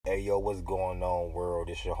Hey yo, what's going on, world?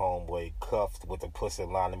 It's your homeboy Cuffed with the Pussy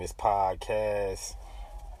Anonymous podcast.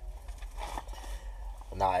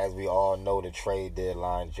 Now, as we all know, the trade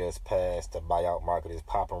deadline just passed. The buyout market is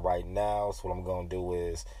popping right now. So what I'm going to do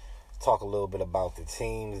is talk a little bit about the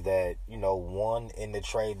teams that, won in the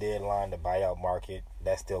trade deadline, the buyout market.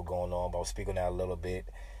 That's still going on, but I'll speak on that a little bit.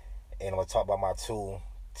 And I'm going to talk about my two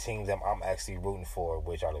teams that I'm actually rooting for,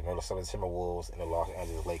 which are the Minnesota Timberwolves and the Los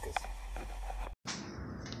Angeles Lakers.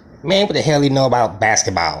 Man, what the hell he know about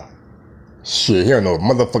basketball? Shit, he don't know a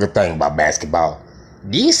motherfucking thing about basketball.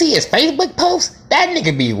 Do you see his Facebook post? That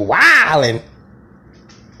nigga be wildin'.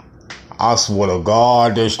 I swear to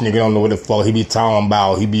God, this nigga don't know what the fuck he be talking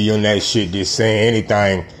about. He be on that shit just saying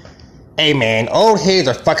anything. Hey man, old heads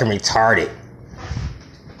are fucking retarded.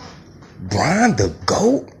 Bron the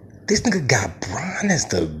GOAT? This nigga got Bron as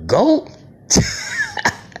the GOAT?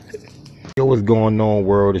 Yo, what's going on,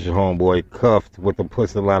 world? It's your homeboy Cuffed with the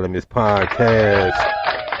Pussy Anonymous podcast.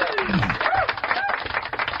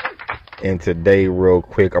 And today, real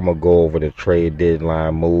quick, I'm going to go over the trade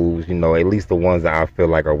deadline moves. At least the ones that I feel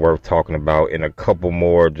like are worth talking about, and a couple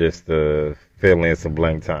more just to fill in some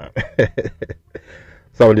blank time.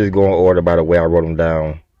 So I'm just going to order by the way I wrote them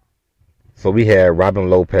down. So we had Robin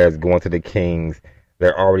Lopez going to the Kings.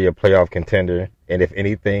 They're already a playoff contender. And if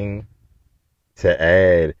anything, to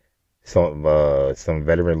add some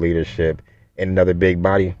veteran leadership and another big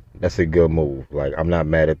body, that's a good move. Like, I'm not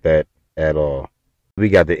mad at that at all. We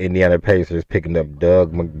got the Indiana Pacers picking up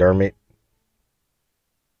Doug McDermott.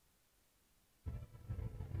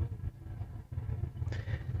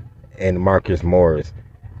 And Marcus Morris.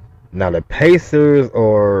 Now, the Pacers,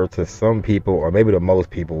 or to some people, or maybe to most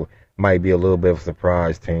people, might be a little bit of a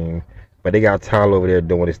surprise team. But they got Tyler over there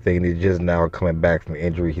doing his thing. He's just now coming back from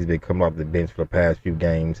injury. He's been coming off the bench for the past few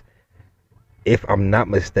games. If I'm not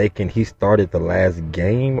mistaken, he started the last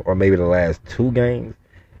game or maybe the last two games.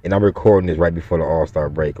 And I'm recording this right before the All-Star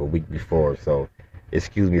break, a week before. So,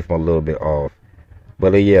 excuse me if I'm a little bit off.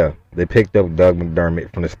 But yeah, they picked up Doug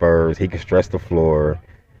McDermott from the Spurs. He can stretch the floor.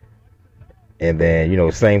 And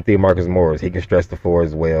then, same thing, Marcus Morris. He can stretch the floor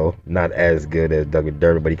as well. Not as good as Doug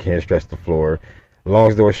McDermott, but he can stretch the floor.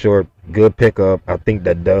 Long story short, good pickup. I think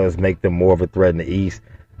that does make them more of a threat in the East.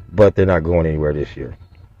 But they're not going anywhere this year.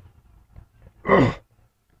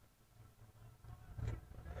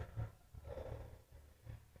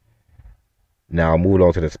 Now, moving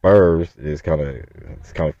on to the Spurs, it's kind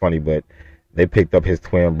of funny, but they picked up his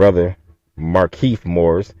twin brother, Markieff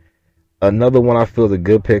Morris. Another one I feel is a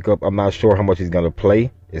good pickup. I'm not sure how much he's going to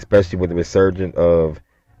play, especially with the resurgence of,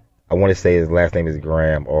 I want to say his last name is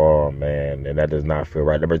Graham. Oh, man, and that does not feel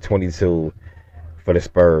right. Number 22 for the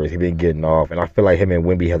Spurs. He's been getting off, and I feel like him and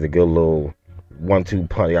Wemby has a good little 1-2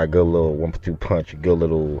 punch. They got a good little 1-2 punch, a good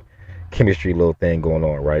little chemistry little thing going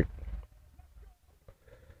on, right?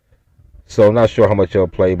 So I'm not sure how much he'll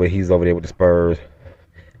play, but he's over there with the Spurs.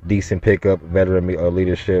 Decent pickup, veteran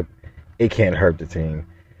leadership. It can't hurt the team.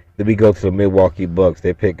 Then we go to the Milwaukee Bucks.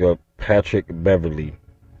 They pick up Patrick Beverley.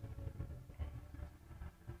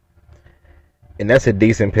 And that's a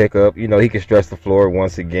decent pickup. He can stretch the floor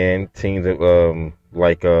once again. Teams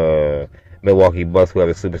like Milwaukee Bucks, who have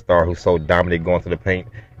a superstar who's so dominant going to the paint,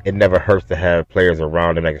 it never hurts to have players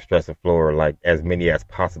around them that can stretch the floor, like as many as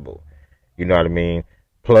possible. You know what I mean?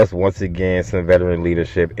 Plus, once again, some veteran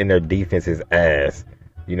leadership, and their defense is ass.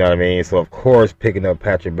 You know what I mean? So, of course, picking up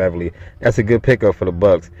Patrick Beverley, that's a good pickup for the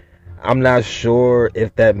Bucks. I'm not sure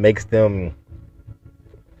if that makes them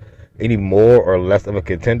any more or less of a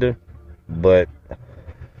contender, but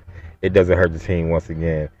it doesn't hurt the team once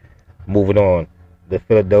again. Moving on, the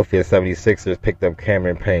Philadelphia 76ers picked up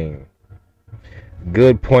Cameron Payne.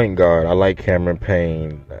 Good point guard. I like Cameron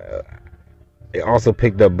Payne. They also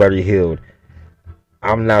picked up Buddy Hield.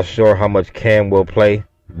 I'm not sure how much Cam will play,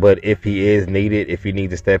 but if he is needed, if he needs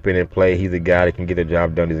to step in and play, he's a guy that can get the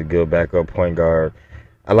job done. He's a good backup point guard.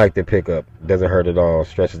 I like the pickup. Doesn't hurt at all.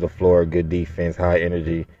 Stretches the floor, good defense, high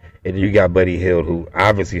energy. And you got Buddy Hield, who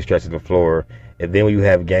obviously stretches the floor. And then when you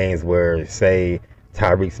have games where, say,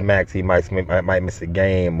 Tyrese Maxey might miss a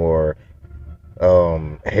game, or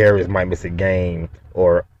Harris might miss a game,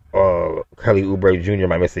 or Kelly Oubre Jr.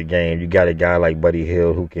 might miss a game, you got a guy like Buddy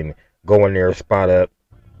Hield who can go in there, spot up,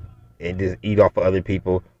 and just eat off of other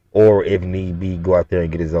people, or if need be, go out there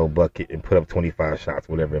and get his own bucket and put up 25 shots,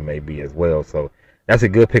 whatever it may be as well. So that's a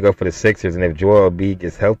good pickup for the Sixers. And if Joel Embiid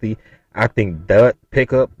is healthy, I think that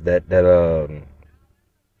pickup, that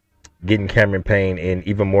getting Cameron Payne and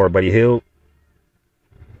even more Buddy Hield,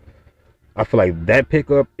 I feel like that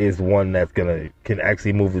pickup is one that's can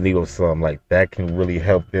actually move the needle some. Like, that can really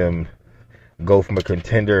help them go from a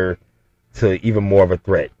contender to even more of a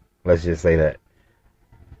threat. Let's just say that.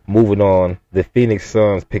 Moving on, the Phoenix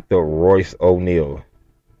Suns picked up Royce O'Neal.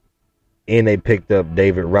 And they picked up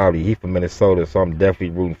David Rowdy. He's from Minnesota, so I'm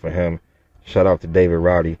definitely rooting for him. Shout out to David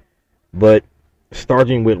Rowdy. But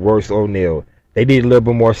starting with Royce O'Neal, they need a little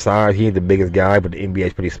bit more size. He ain't the biggest guy, but the NBA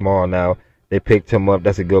is pretty small now. They picked him up.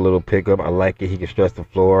 That's a good little pickup. I like it. He can stretch the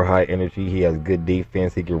floor, high energy. He has good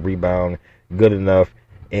defense. He can rebound good enough.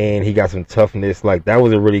 And he got some toughness. Like, that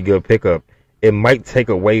was a really good pickup. It might take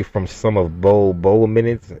away from some of Bo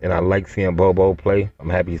minutes, and I like seeing Bo play. I'm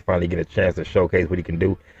happy he's finally getting a chance to showcase what he can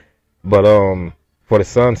do. But for the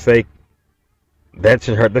Suns' sake, that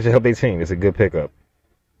should help their team. It's a good pickup.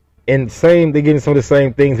 And they're getting some of the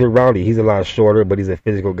same things with Rowdy. He's a lot shorter, but he's a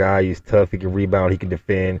physical guy. He's tough. He can rebound. He can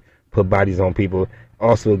defend, put bodies on people.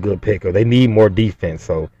 Also a good pickup. They need more defense,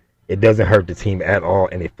 so it doesn't hurt the team at all,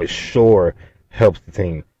 and it for sure helps the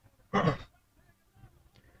team.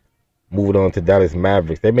 Moving on to Dallas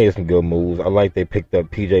Mavericks. They made some good moves. I like they picked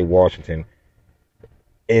up P.J. Washington.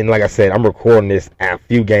 And like I said, I'm recording this a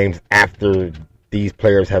few games after these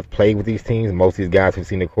players have played with these teams. Most of these guys have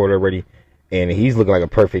seen the court already. And he's looking like a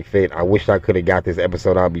perfect fit. I wish I could have got this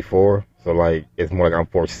episode out before. So, like, it's more like I'm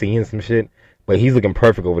foreseeing some shit. But he's looking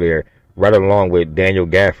perfect over there. Right along with Daniel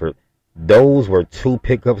Gafford. Those were two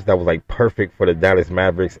pickups that was, like, perfect for the Dallas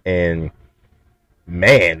Mavericks. And,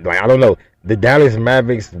 man, like, I don't know. The Dallas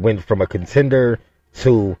Mavericks went from a contender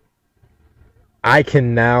to... I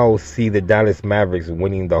can now see the Dallas Mavericks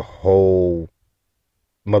winning the whole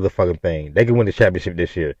motherfucking thing. They can win the championship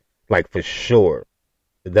this year. Like, for sure.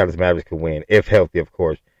 The Dallas Mavericks can win. If healthy, of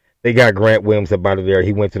course. They got Grant Williams up out of there.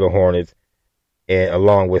 He went to the Hornets. And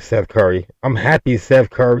along with Seth Curry. I'm happy Seth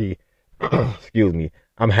Curry... excuse me.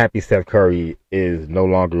 I'm happy Seth Curry is no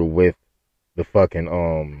longer with the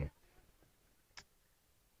fucking...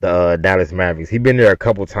 the Dallas Mavericks. He's been there a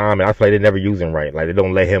couple times, and I feel like they never use him right. Like, they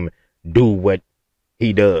don't let him do what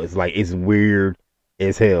he does. Like, it's weird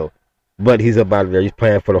as hell. But he's up out of there. He's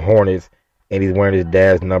playing for the Hornets, and he's wearing his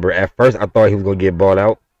dad's number. At first, I thought he was going to get bought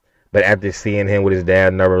out. But after seeing him with his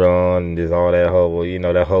dad's number on, and just all that whole,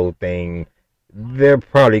 that whole thing, they're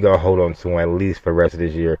probably going to hold on to him at least for the rest of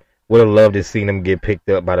this year. Would have loved to see him get picked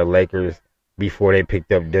up by the Lakers before they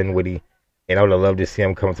picked up Dinwiddie. And I would have loved to see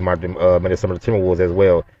him come to my Minnesota Timberwolves as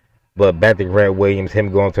well. But back to Grant Williams,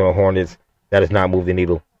 him going to the Hornets, that does not move the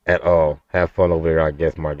needle at all. Have fun over there, I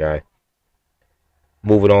guess, my guy.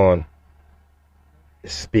 Moving on.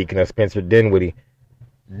 Speaking of Spencer Dinwiddie,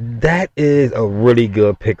 that is a really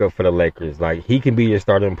good pickup for the Lakers. Like, he can be your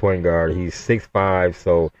starting point guard. He's 6'5",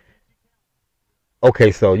 so...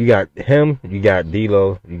 Okay, so you got him, you got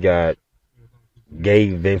D'Lo, you got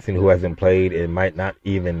Gabe Vincent, who hasn't played and might not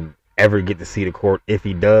even ever get to see the court. If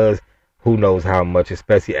he does, who knows how much,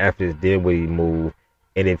 especially after his Dinwiddie move,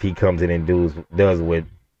 and if he comes in and does what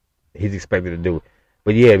he's expected to do.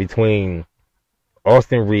 But yeah, between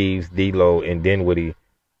Austin Reeves, D'Lo, and Dinwiddie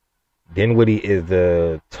is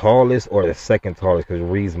the tallest or the second tallest, because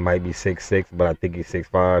Reeves might be 6'6", but I think he's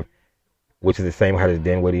 6'5", which is the same height as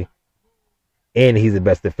Dinwiddie. And he's the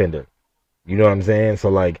best defender. You know what I'm saying? So,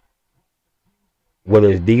 like, whether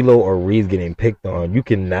it's D'Lo or Reeves getting picked on, you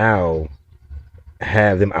can now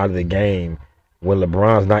have them out of the game when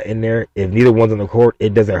LeBron's not in there. If neither one's on the court,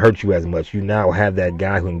 it doesn't hurt you as much. You now have that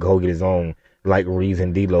guy who can go get his own, like Reeves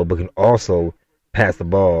and D'Lo, but can also pass the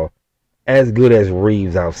ball as good as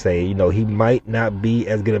Reeves, I'll say. He might not be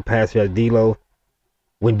as good a passer as D'Lo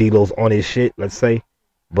when D'Lo's on his shit, let's say.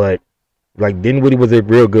 But, like, Dinwiddie was a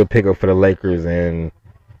real good pickup for the Lakers, and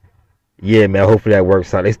yeah, man, hopefully that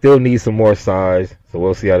works out. They still need some more size, so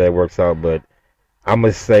we'll see how that works out. But I'm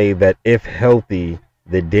gonna say that if healthy,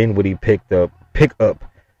 the Dinwiddie pickup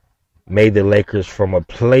made the Lakers from a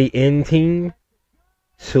play-in team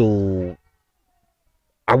to,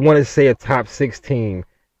 I want to say, a top 6 team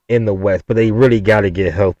in the West. But they really got to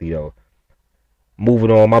get healthy though.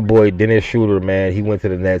 Moving on, my boy Dennis Schroeder, man, he went to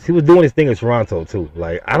the Nets. He was doing his thing in Toronto too.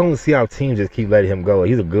 Like, I don't see how teams just keep letting him go.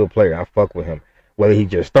 He's a good player. I fuck with him. Whether he's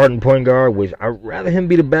just starting point guard, which I'd rather him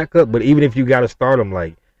be the backup, but even if you got to start him,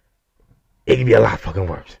 like, it could be a lot fucking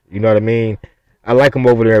worse. You know what I mean? I like him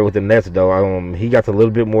over there with the Nets, though. He got a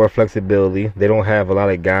little bit more flexibility. They don't have a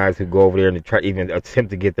lot of guys who go over there and try even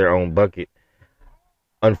attempt to get their own bucket.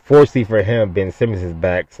 Unfortunately for him, Ben Simmons is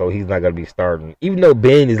back, so he's not going to be starting. Even though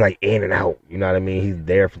Ben is, like, in and out. You know what I mean? He's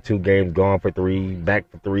there for 2 games, gone for 3, back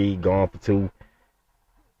for 3, gone for 2.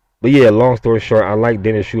 But, yeah, long story short, I like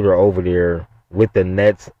Dennis Schroeder over there with the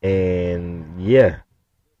Nets, and, yeah.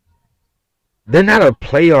 They're not a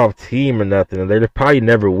playoff team or nothing, and they probably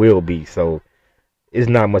never will be, so it's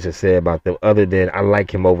not much to say about them other than I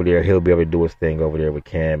like him over there. He'll be able to do his thing over there with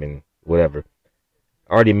Cam and whatever.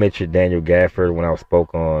 I already mentioned Daniel Gafford when I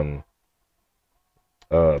spoke on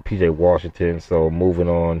PJ Washington. So moving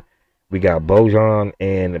on, we got Bojan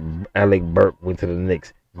and Alec Burke went to the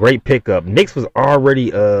Knicks. Great pickup. Knicks was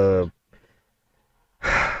already to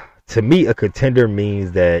me, a contender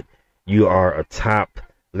means that you are a top,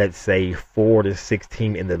 let's say, 4 to 6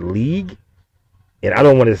 team in the league. And I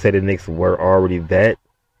don't want to say the Knicks were already that.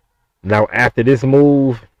 Now, after this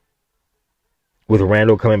move, with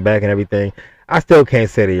Randall coming back and everything, I still can't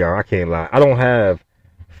say they are. I can't lie. I don't have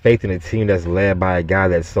faith in a team that's led by a guy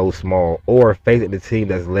that's so small, or faith in the team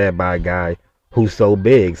that's led by a guy who's so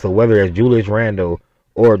big. So whether it's Julius Randle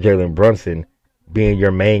or Jalen Brunson being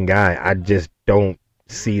your main guy, I just don't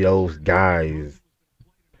see those guys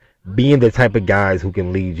being the type of guys who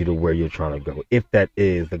can lead you to where you're trying to go. If that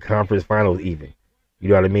is the conference finals even. You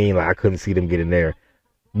know what I mean? Like, I couldn't see them getting there.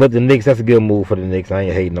 But the Knicks, that's a good move for the Knicks. I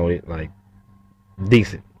ain't hating on it. Like,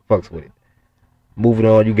 decent. Fucks with it. Moving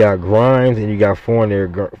on, you got Grimes and you got Fournier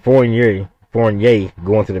going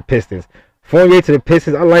to the Pistons. Fournier to the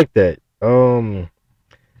Pistons, I like that.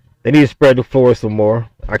 They need to spread the floor some more.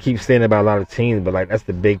 I keep saying about a lot of teams, but like that's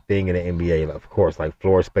the big thing in the NBA. Like, of course, like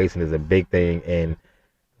floor spacing is a big thing, and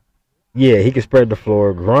yeah, he can spread the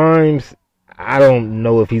floor. Grimes, I don't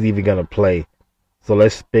know if he's even gonna play. So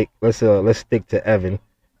let's stick to Evan.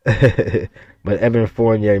 But Evan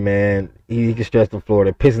Fournier, man, he can stretch the floor.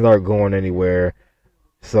 The Pistons aren't going anywhere,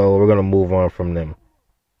 so we're gonna move on from them.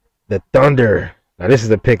 The Thunder. Now this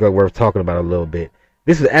is a pickup worth talking about a little bit.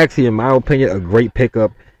 This is actually, in my opinion, a great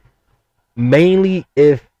pickup. Mainly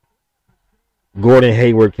if Gordon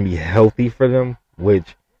Hayward can be healthy for them,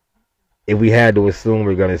 which if we had to assume,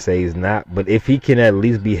 we're gonna say he's not. But if he can at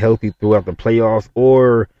least be healthy throughout the playoffs,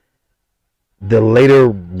 or the later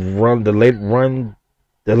run of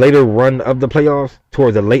the playoffs,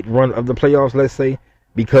 towards the late run of the playoffs, let's say,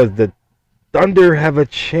 because the Thunder have a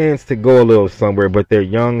chance to go a little somewhere, but they're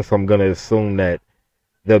young, so I'm gonna assume that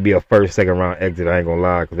they'll be a first, second round exit. I ain't gonna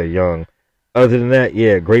lie, because they're young. Other than that,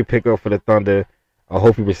 yeah, great pickup for the Thunder. I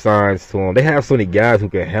hope he resigns to them. They have so many guys who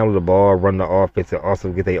can handle the ball, run the offense, and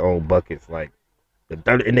also get their own buckets. Like the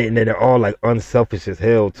Thunder, and they're all like unselfish as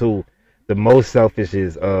hell too. The most selfish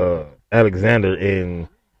is Alexander, and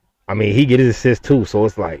I mean he get his assists too. So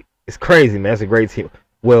it's like it's crazy, man. It's a great team.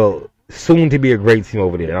 Well, soon to be a great team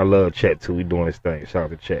over there. And I love Chet too. He's doing his thing. Shout out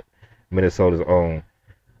to Chet, Minnesota's own.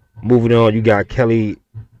 Moving on, you got Kelly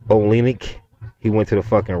Olynyk. He went to the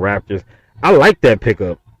fucking Raptors. I like that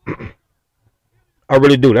pickup. I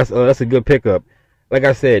really do. That's a good pickup. Like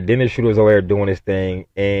I said, Dennis Schroeder's over there doing his thing,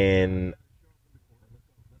 and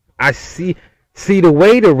I see the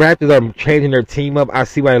way the Raptors are changing their team up. I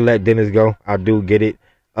see why they let Dennis go. I do get it.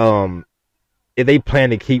 If they plan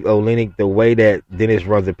to keep Olynyk, the way that Dennis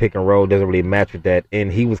runs the pick and roll doesn't really match with that,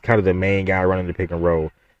 and he was kind of the main guy running the pick and roll.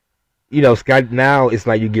 You know, Scott. Now it's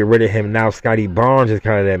like you get rid of him. Now Scotty Barnes is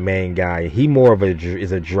kind of that main guy. He more of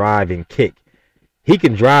is a drive and kick. He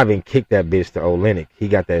can drive and kick that bitch to Olynyk. He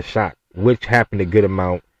got that shot, which happened a good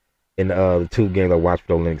amount in the 2 games I watched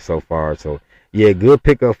for Olynyk so far. So yeah, good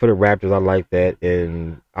pickup for the Raptors. I like that,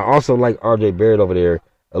 and I also like RJ Barrett over there.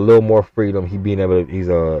 A little more freedom. He's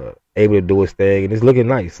able to do his thing, and it's looking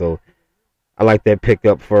nice. So I like that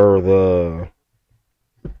pickup for the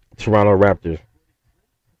Toronto Raptors.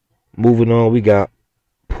 Moving on, we got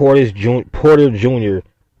Porter Jr.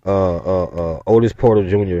 Otis Porter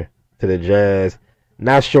Jr. to the Jazz.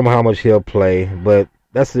 Not sure how much he'll play, but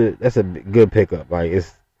that's a good pickup. Like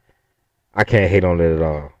I can't hate on it at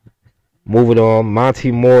all. Moving on, Monty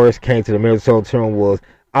Morris came to the Minnesota Timberwolves.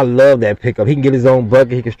 I love that pickup. He can get his own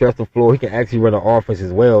bucket. He can stretch the floor. He can actually run the offense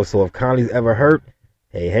as well. So if Conley's ever hurt,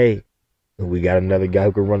 hey, we got another guy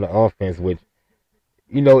who can run the offense, which,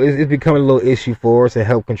 you know, it's becoming a little issue for us to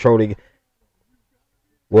help control the.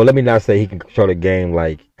 Well, let me not say he can control the game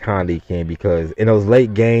like Conley can, because in those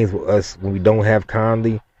late games with us, when we don't have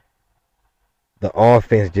Conley, the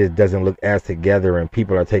offense just doesn't look as together, and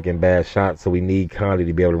people are taking bad shots. So we need Conley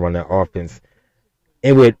to be able to run that offense.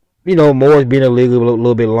 And with, you know, Morris being in the league a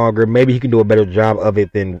little bit longer, maybe he can do a better job of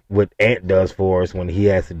it than what Ant does for us when he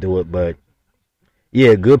has to do it. But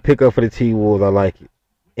yeah, good pickup for the T-Wolves. I like it.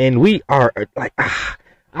 And we are like, I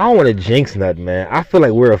don't want to jinx nothing, man. I feel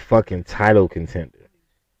like we're a fucking title contender.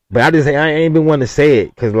 But I ain't been wanting to say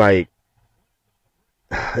it, because, like,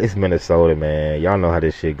 it's Minnesota, man. Y'all know how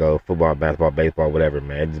this shit go. Football, basketball, baseball, whatever,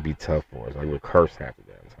 man. It just be tough for us. Like, we're cursed half the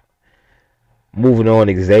damn time. Moving on,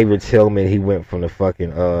 Xavier Tillman. He went from the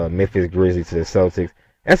fucking Memphis Grizzlies to the Celtics.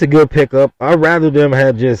 That's a good pickup. I'd rather them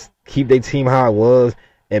have just keep their team how it was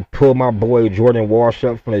and pull my boy Jordan Walsh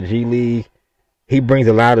up from the G League. He brings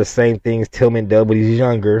a lot of the same things Tillman does, but he's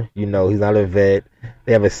younger. You know, he's not a vet.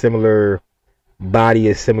 They have a similar body,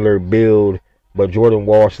 a similar build, but Jordan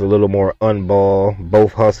Walsh is a little more unball.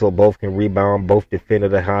 Both hustle, both can rebound, both defend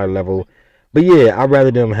at a high level. But yeah, I'd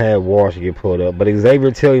rather them have Walsh get pulled up. But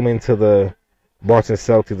Xavier Tillman to the Boston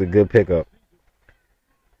Celtics is a good pickup.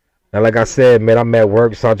 Now, like I said, man, I'm at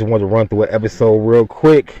work, so I just wanted to run through an episode real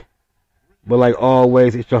quick. But like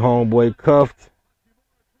always, it's your homeboy Cuffed.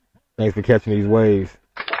 Thanks for catching these waves.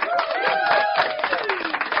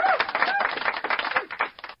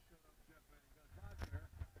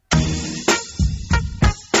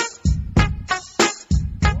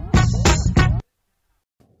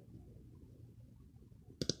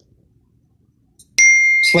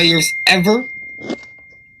 Players ever,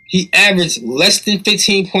 he averaged less than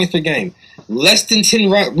 15 points per game, less than 10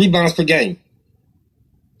 rebounds per game.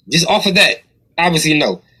 Just off of that, obviously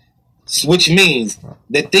no. Which means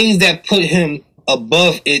the things that put him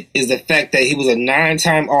above it is the fact that he was a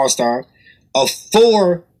 9-time All-Star, a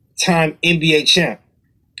 4-time NBA champ,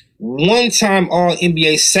 1-time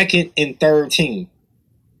All-NBA second and third team.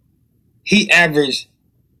 He averaged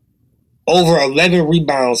over 11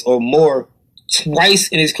 rebounds or more twice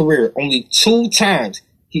in his career. Only 2 times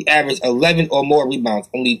he averaged 11 or more rebounds.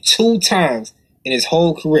 Only 2 times in his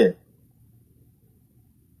whole career.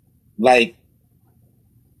 Like,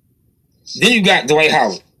 then you got Dwight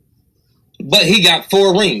Howard. But he got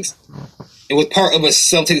 4 rings. It was part of a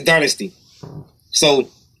Celtics dynasty. So,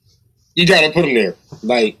 you gotta put him there.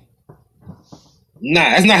 Like,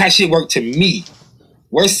 nah, that's not how shit worked to me.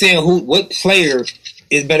 We're saying what player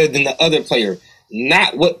is better than the other player.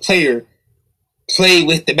 Not what player played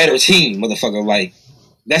with the better team, motherfucker. Like,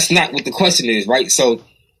 that's not what the question is, right? So,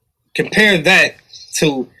 compare that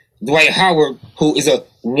to Dwight Howard, who is a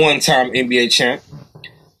 1-time NBA champ,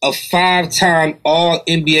 a 5-time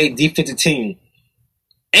All-NBA defensive team,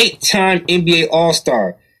 8-time NBA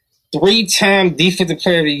All-Star, 3-time Defensive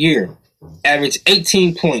Player of the Year, averaged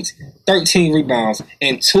 18 points, 13 rebounds,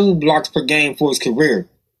 and 2 blocks per game for his career.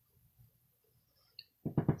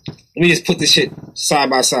 Let me just put this shit side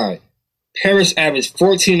by side. Parrish averaged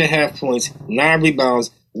 14.5 points, 9 rebounds,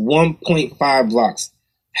 1.5 blocks.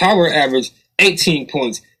 Howard averaged 18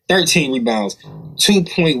 points, 13 rebounds,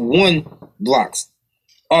 2.1 blocks.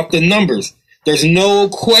 Off the numbers, there's no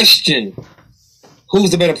question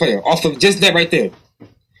who's the better player. Off of just that right there.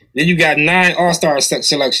 Then you got 9 All-Star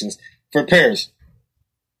selections for Parrish.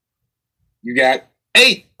 You got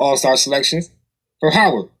 8 All-Star selections for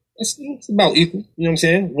Howard. It's about equal. You know what I'm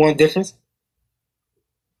saying? 1 difference.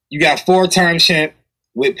 You got 4-time champ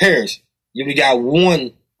with Parrish. You only got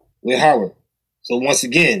 1 with Howard. So once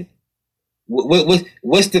again,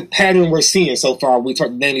 what's the pattern we're seeing so far? We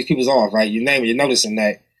start to name these people off, right? You name it, you're noticing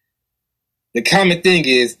that. The common thing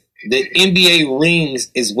is the NBA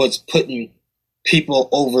rings is what's putting people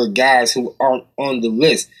over guys who aren't on the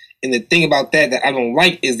list. And the thing about that I don't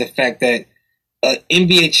like is the fact that an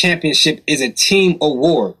NBA championship is a team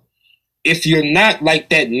award. If you're not like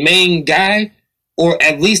that main guy, or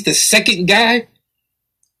at least the second guy,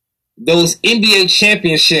 those NBA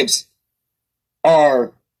championships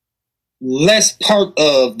are less part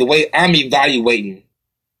of the way I'm evaluating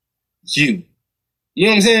you. You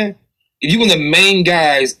know what I'm saying? If you were the main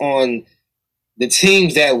guys on the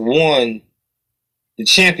teams that won the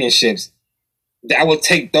championships, I would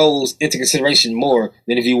take those into consideration more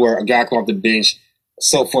than if you were a guy coming off the bench,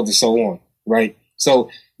 so forth and so on, right?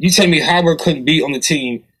 So you tell me Howard couldn't be on the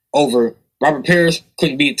team over Robert Parrish,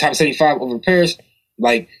 couldn't be top 75 over Parrish?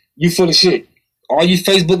 Like, you full of shit. All you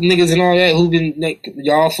Facebook niggas and all that who been,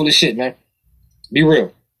 y'all full of shit, man. Be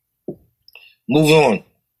real. Move on.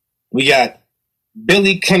 We got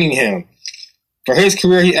Billy Cunningham. For his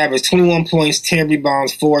career, he averaged 21 points, 10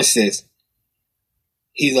 rebounds, 4 assists.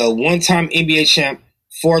 He's a 1-time NBA champ,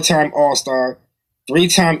 4-time All-Star,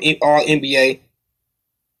 3-time All-NBA.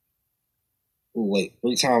 Oh, wait,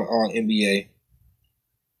 3-time All-NBA.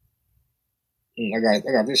 I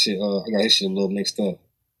got this shit. I got this shit a little mixed up.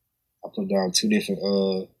 I put down two different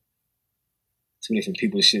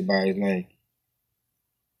people's shit by his name.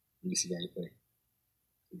 Let me see how you think.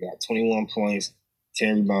 He got 21 points,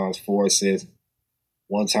 10 rebounds, 4 assists,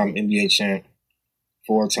 1-time NBA champ,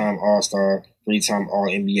 4-time All-Star, 3-time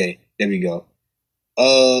All-NBA. There we go.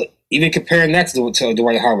 Even comparing that to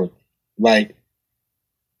Dwight Howard, like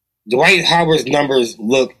Dwight Howard's numbers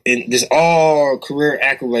look, and just all career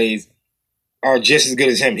accolades are just as good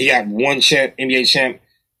as him. He got 1 NBA champ.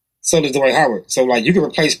 So does Dwight Howard. So like you can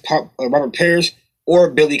replace Robert Parrish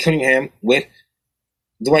or Billy Cunningham with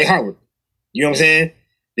Dwight Howard. You know what I'm saying?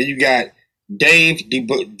 Then you got Dave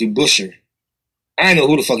DeBuscher. I didn't know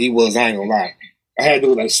who the fuck he was. I ain't gonna lie. I had to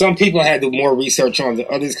do, like, some people I had to do more research on than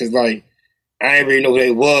others because, like, I didn't really know who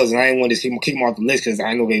they was, and I didn't want to keep them off the list because I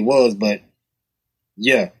didn't know who they was. But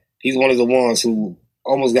yeah, he's one of the ones who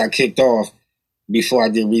almost got kicked off before I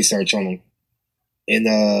did research on him,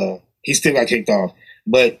 and he still got kicked off.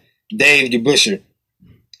 But Dave DeBuscher,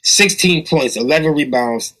 16 points, 11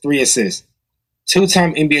 rebounds, 3 assists,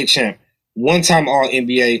 2-time NBA champ, 1-time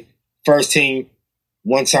All-NBA first team,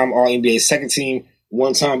 1-time All-NBA second team,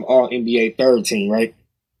 1-time All-NBA third team, right?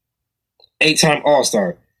 8-time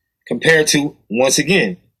All-Star. Compared to, once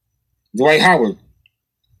again, Dwight Howard.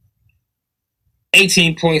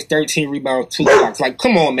 18 points, 13 rebounds, 2 blocks. Like,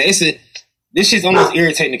 come on, man. This shit's almost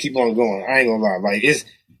irritating to keep on going. I ain't gonna lie. Like, if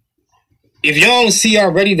y'all don't see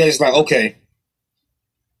already that it's like, okay,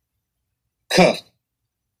 cuffed.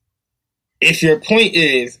 If your point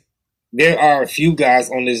is there are a few guys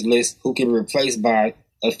on this list who can be replaced by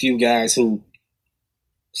a few guys who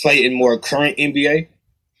play in more current NBA,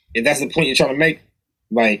 if that's the point you're trying to make,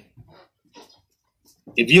 like,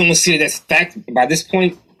 if you don't see that's fact by this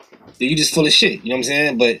point, then you just full of shit. You know what I'm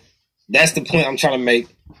saying? But that's the point I'm trying to make.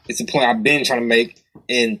 It's the point I've been trying to make,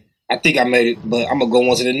 and I think I made it. But I'm gonna go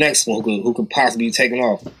on to the next one who could possibly be taken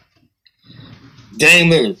off.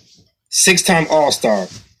 Dame Lillard, 6-time All-Star,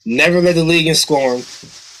 never led the league in scoring.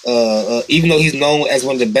 Even though he's known as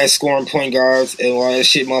one of the best scoring point guards and all that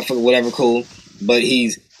shit, motherfucker, whatever, cool. But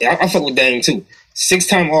I fuck with Dame too.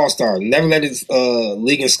 6-time All-Star, never led his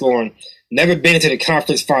league in scoring. Never been into the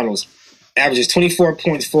conference finals. Averages 24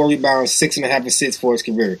 points, 4 rebounds, 6.5 assists for his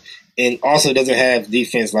career. And also doesn't have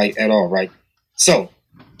defense like at all, right? So,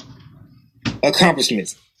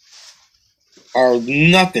 accomplishments are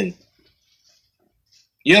nothing.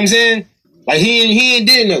 You know what I'm saying? Like, he ain't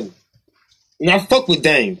did nothing. And I fuck with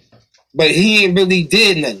Dame. But he ain't really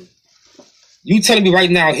did nothing. You telling me right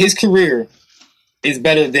now his career is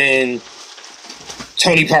better than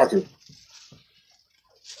Tony Parker?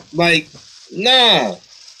 Like, nah.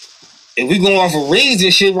 If we going off of rings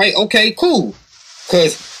and shit, right? Okay, cool.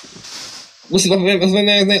 Because what's his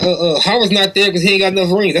name? Howard's not there because he ain't got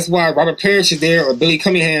enough rings. That's why Robert Parrish is there, or Billy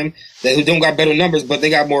Cunningham, who don't got better numbers, but they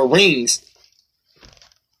got more rings.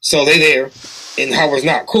 So they there, and Howard's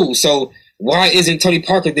not. Cool. So why isn't Tony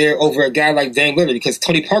Parker there over a guy like Dame Lillard? Because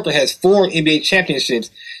Tony Parker has 4 NBA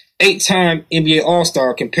championships, 8-time NBA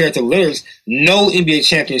All-Star, compared to Lillard's no NBA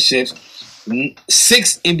championships,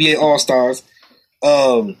 6 NBA All-Stars.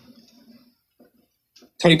 Tony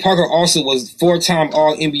Parker also was 4-time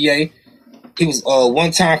All-NBA. He was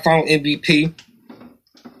 1-time Final MVP.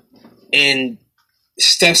 And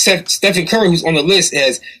Stephen Curry, who's on the list,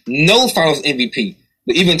 has no Finals MVP.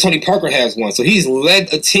 But even Tony Parker has one. So he's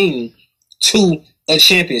led a team to a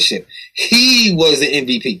championship. He was the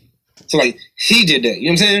MVP. So, like, he did that. You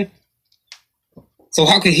know what I'm saying? So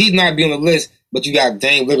how could he not be on the list, but you got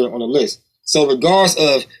Dame Lillard on the list? So regardless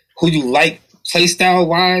of who you like play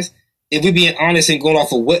style-wise, if we're being honest and going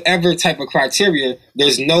off of whatever type of criteria,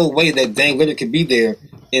 there's no way that Dame Lillard could be there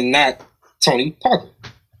and not Tony Parker.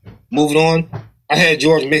 Moving on, I had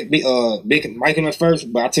George Mikan at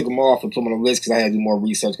first, but I took him off and put him on the list because I had to do more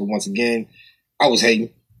research. Because once again, I was hating.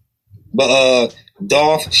 But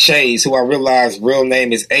Dolph Shays, who I realized real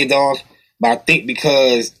name is Adolf, but I think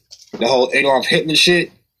because the whole Adolf Hitler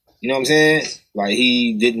shit, you know what I'm saying? Like,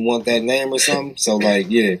 he didn't want that name or something. So, like,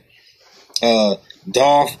 yeah.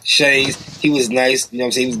 Dolph Shays, he was nice. You know what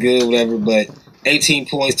I'm saying? He was good, whatever. But 18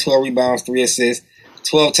 points, 12 rebounds, 3 assists,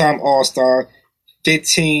 12-time All-Star,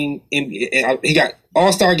 15 NBA. He got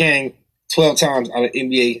All-Star game 12 times out of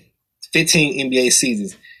NBA, 15 NBA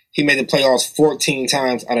seasons. He made the playoffs 14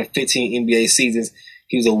 times out of 15 NBA seasons.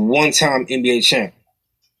 He was a 1-time NBA champ.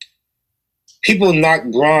 People knock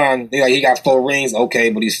Bron. They're like, he got 4 rings.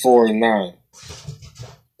 Okay, but he's 4-9.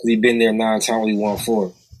 Because he been there 9 times, he won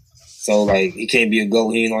 4. So, like, he can't be a GOAT.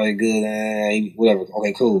 He ain't all that good. Whatever.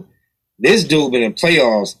 Okay, cool. This dude been in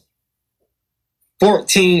playoffs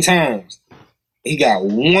 14 times. He got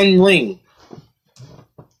 1 ring.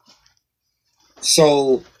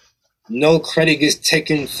 So, no credit gets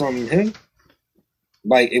taken from him.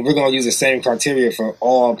 Like, if we're going to use the same criteria for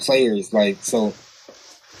all players, like, so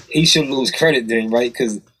he should lose credit then, right?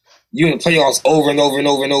 Because you in the playoffs over and over and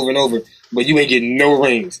over and over and over, but you ain't getting no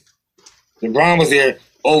rings. LeBron was there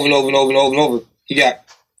over and over and over and over and over. He got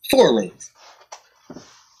 4 rings.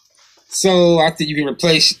 So I think you can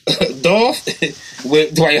replace Dolph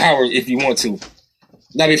with Dwight Howard if you want to.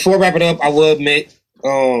 Now, before I wrap it up, I will admit,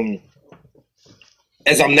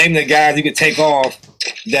 as I'm naming the guys you could take off,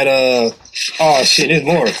 that oh shit, there's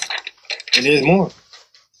more. There's more.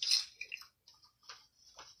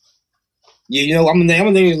 Yeah, you know, I'm gonna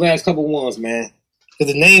name these last couple ones, man.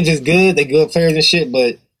 Because the names is good, they good players and shit,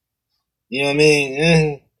 but you know what I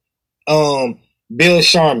mean? Bill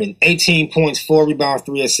Sharman, 18 points, 4 rebounds,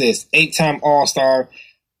 3 assists, 8-time All-Star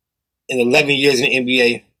in 11 years in the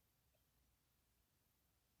NBA.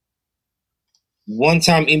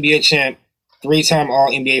 1-time NBA champ, 3-time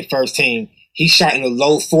All-NBA first team. He shot in the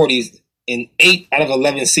low 40s in 8 out of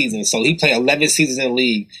 11 seasons. So he played 11 seasons in the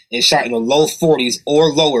league and shot in the low 40s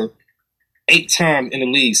or lower 8 times in the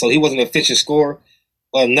league. So he wasn't an efficient scorer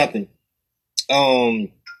or nothing.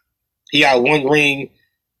 He got 1 ring.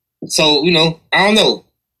 So, you know, I don't know.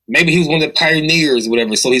 Maybe he was one of the pioneers or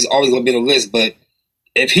whatever, so he's always going to be on the list. But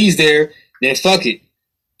if he's there, then fuck it.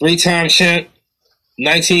 3-time champ,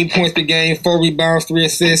 19 points per game, 4 rebounds, 3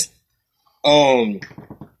 assists.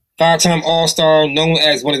 5-time All-Star, known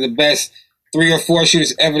as one of the best 3 or 4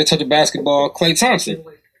 shooters ever to touch a basketball, Klay Thompson.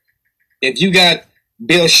 If you got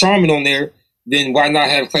Bill Sharman on there, then why not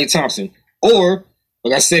have Klay Thompson? Or,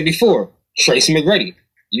 like I said before, Tracy McGrady.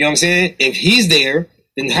 You know what I'm saying? If he's there,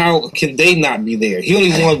 then how can they not be there? He only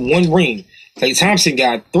won 1 ring. Klay Thompson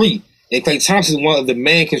got 3. And Klay Thompson is one of the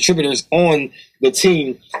main contributors on the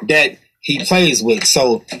team that he plays with.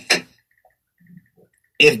 So,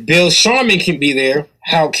 if Bill Sharman can be there,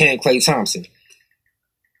 how can Klay Thompson?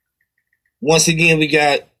 Once again, we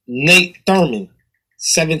got Nate Thurman,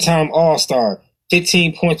 7-time All-Star,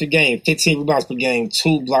 15 points per game, 15 rebounds per game,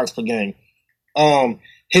 2 blocks per game.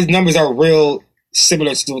 His numbers are real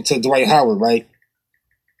similar to Dwight Howard, right?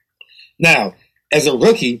 Now, as a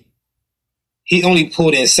rookie, he only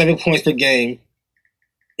pulled in 7 points per game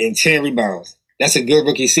and 10 rebounds. That's a good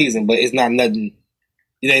rookie season, but it's not nothing.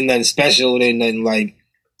 It ain't nothing special. It ain't nothing like,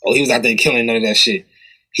 oh, he was out there killing, none of that shit.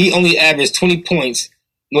 He only averaged 20 points.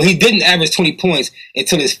 No, he didn't average 20 points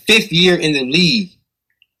until his 5th year in the league.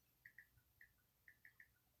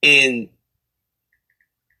 And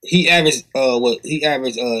he averaged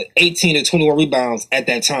 18 to 21 rebounds at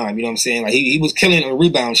that time. You know what I'm saying? Like he was killing on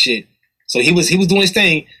rebound shit. So he was doing his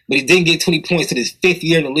thing, but he didn't get 20 points to his 5th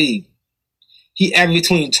year in the league. He averaged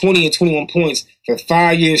between 20 and 21 points for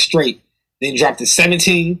 5 years straight, then dropped to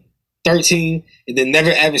 17, 13, and then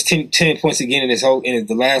never averaged 10 points again in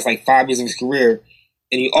the last like 5 years of his career.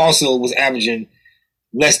 And he also was averaging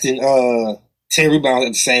less than 10 rebounds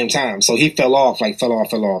at the same time. So he fell off.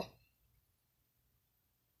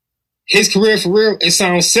 His career, for real, it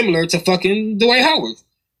sounds similar to fucking Dwight Howard.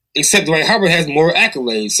 Except Dwight Howard has more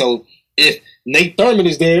accolades. So if Nate Thurman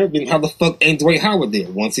is there, then how the fuck ain't Dwight Howard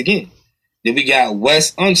there once again? Then we got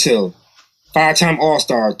Wes Unseld, 5-time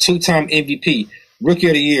All-Star, 2-time MVP, Rookie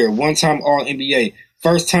of the Year, 1-time All-NBA,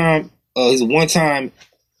 he's a 1-time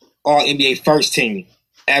All-NBA first team,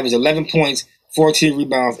 averaged 11 points, 14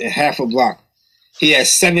 rebounds, and half a block. He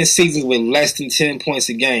has 7 seasons with less than 10 points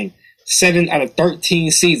a game. 7 out of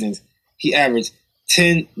 13 seasons, he averaged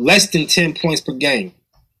less than 10 points per game.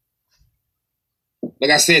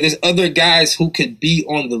 Like I said, there's other guys who could be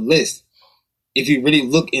on the list if you really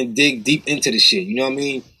look and dig deep into the shit. You know what I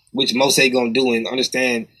mean? Which most ain't gonna do and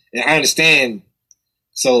understand. And I understand,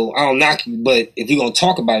 so I don't knock you, but if you're gonna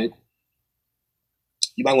talk about it,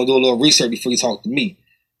 you might want to do a little research before you talk to me.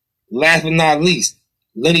 Last but not least,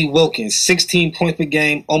 Lenny Wilkins, 16 points per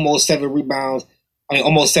game, almost 7 rebounds,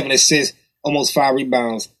 almost 7 assists, almost 5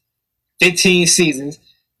 rebounds, 15 seasons,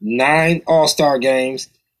 9 All-Star games.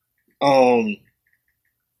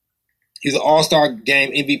 He's an All-Star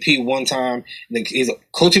game MVP 1 time. And he's a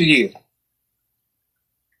Coach of the Year.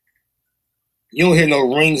 You don't hear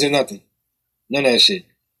no rings or nothing. None of that shit.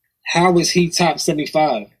 How is he top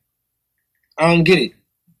 75? I don't get it.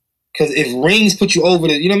 Because if rings put you over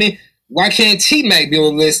you know what I mean? Why can't T-Mac be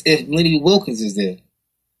on the list if Lenny Wilkins is there?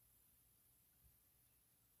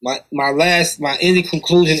 My ending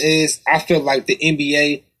conclusion is I feel like the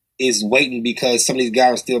NBA is waiting because some of these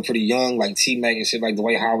guys are still pretty young, like T-Mac and shit, like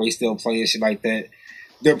Dwight Howard still playing shit like that.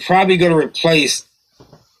 They're probably going to replace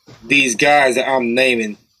these guys that I'm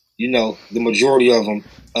naming, you know, the majority of them,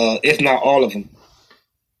 if not all of them,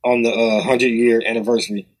 on the 100-year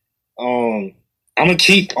anniversary. I'm gonna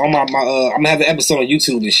keep all I'm gonna have the episode on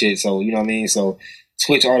YouTube and shit, so you know what I mean? So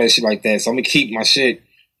Twitch, all that shit like that. So I'm gonna keep my shit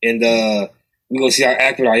and we're gonna see how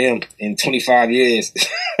accurate I am in 25 years.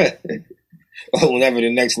 Whenever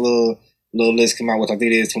the next little list come out, which I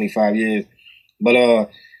think it is 25 years. But for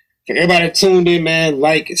everybody that tuned in, man,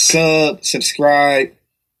 like, subscribe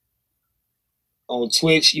on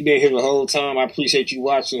Twitch. You been here the whole time. I appreciate you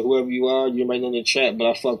watching, whoever you are. You might know in the chat, but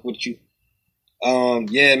I fuck with you.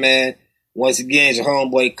 Yeah, man. Once again, it's your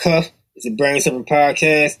homeboy Cuff. It's a Brain Surfing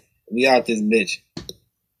Podcast. We out this bitch.